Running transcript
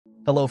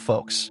Hello,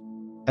 folks.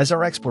 As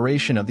our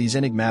exploration of these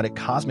enigmatic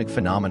cosmic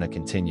phenomena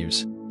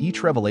continues,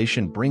 each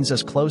revelation brings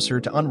us closer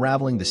to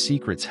unraveling the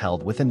secrets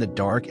held within the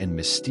dark and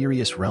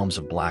mysterious realms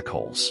of black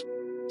holes.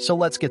 So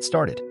let's get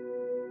started.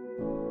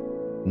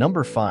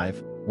 Number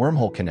 5.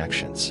 Wormhole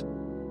connections.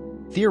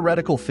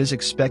 Theoretical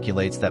physics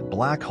speculates that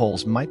black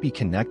holes might be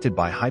connected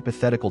by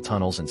hypothetical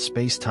tunnels in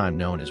space-time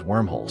known as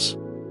wormholes.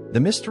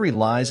 The mystery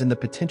lies in the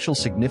potential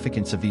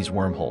significance of these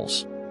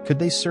wormholes. Could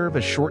they serve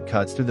as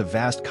shortcuts through the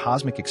vast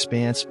cosmic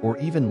expanse or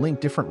even link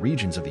different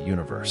regions of the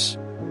universe?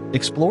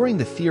 Exploring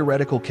the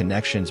theoretical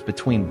connections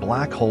between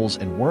black holes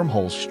and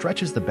wormholes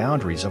stretches the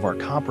boundaries of our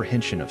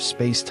comprehension of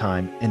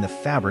space-time and the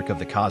fabric of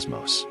the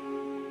cosmos.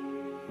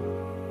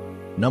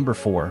 Number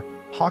 4.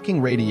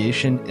 Hawking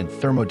radiation and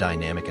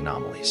thermodynamic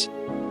anomalies.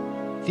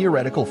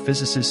 Theoretical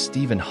physicist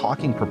Stephen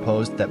Hawking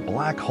proposed that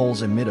black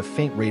holes emit a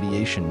faint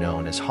radiation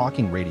known as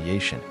Hawking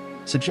radiation,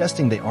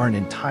 suggesting they aren't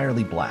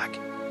entirely black.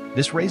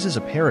 This raises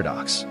a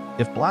paradox.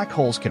 If black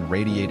holes can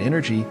radiate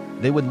energy,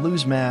 they would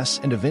lose mass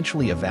and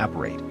eventually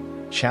evaporate,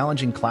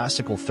 challenging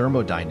classical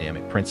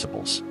thermodynamic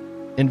principles.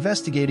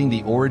 Investigating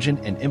the origin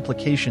and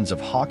implications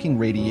of Hawking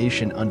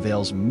radiation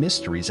unveils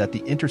mysteries at the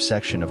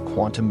intersection of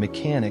quantum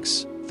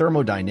mechanics,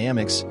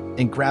 thermodynamics,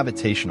 and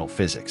gravitational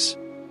physics.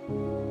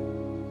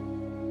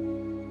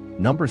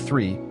 Number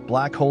 3.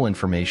 Black hole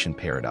information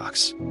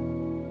paradox.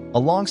 A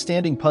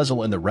long-standing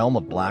puzzle in the realm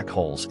of black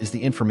holes is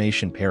the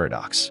information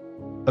paradox.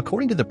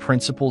 According to the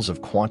principles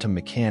of quantum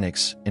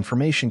mechanics,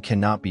 information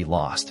cannot be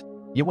lost,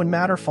 yet when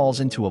matter falls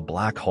into a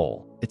black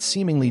hole, it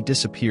seemingly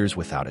disappears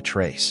without a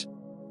trace.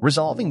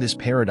 Resolving this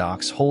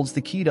paradox holds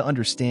the key to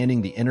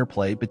understanding the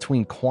interplay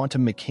between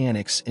quantum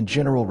mechanics and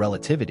general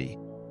relativity,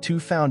 two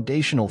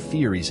foundational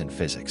theories in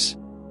physics.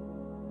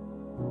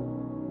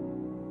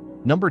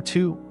 Number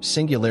 2.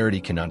 Singularity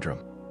conundrum.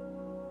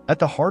 At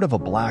the heart of a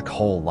black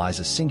hole lies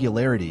a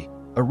singularity,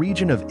 a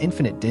region of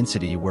infinite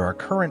density where our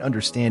current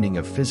understanding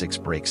of physics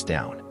breaks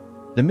down.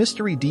 The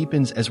mystery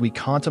deepens as we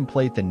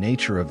contemplate the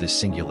nature of this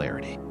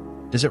singularity.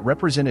 Does it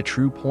represent a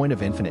true point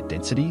of infinite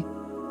density,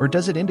 or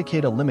does it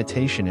indicate a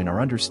limitation in our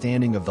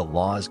understanding of the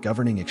laws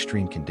governing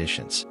extreme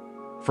conditions?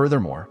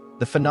 Furthermore,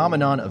 the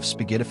phenomenon of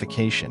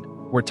spaghettification,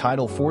 where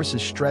tidal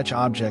forces stretch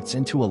objects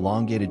into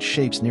elongated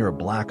shapes near a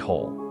black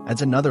hole,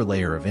 adds another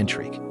layer of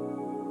intrigue.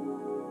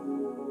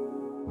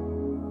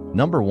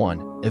 Number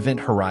 1. Event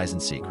horizon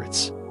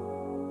secrets.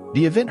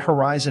 The event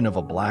horizon of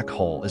a black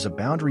hole is a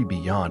boundary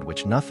beyond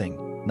which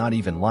nothing, not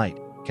even light,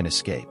 can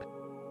escape.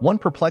 One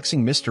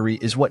perplexing mystery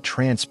is what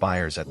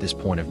transpires at this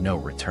point of no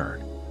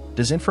return.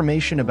 Does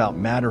information about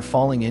matter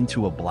falling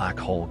into a black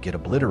hole get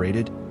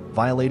obliterated,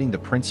 violating the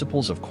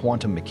principles of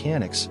quantum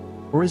mechanics,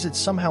 or is it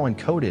somehow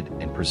encoded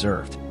and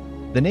preserved?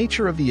 The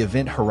nature of the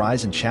event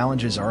horizon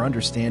challenges our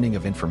understanding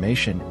of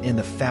information and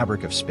the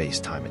fabric of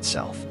space-time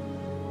itself.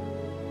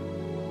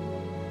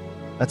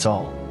 That's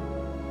all.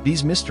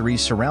 These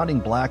mysteries surrounding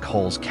black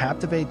holes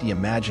captivate the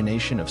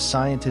imagination of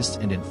scientists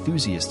and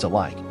enthusiasts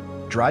alike,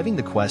 driving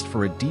the quest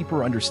for a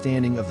deeper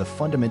understanding of the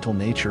fundamental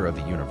nature of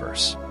the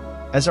universe.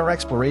 As our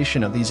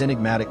exploration of these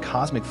enigmatic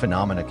cosmic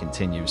phenomena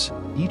continues,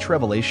 each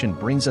revelation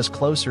brings us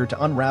closer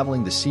to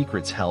unraveling the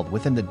secrets held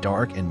within the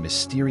dark and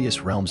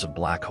mysterious realms of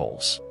black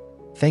holes.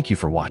 Thank you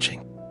for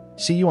watching.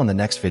 See you on the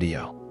next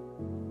video.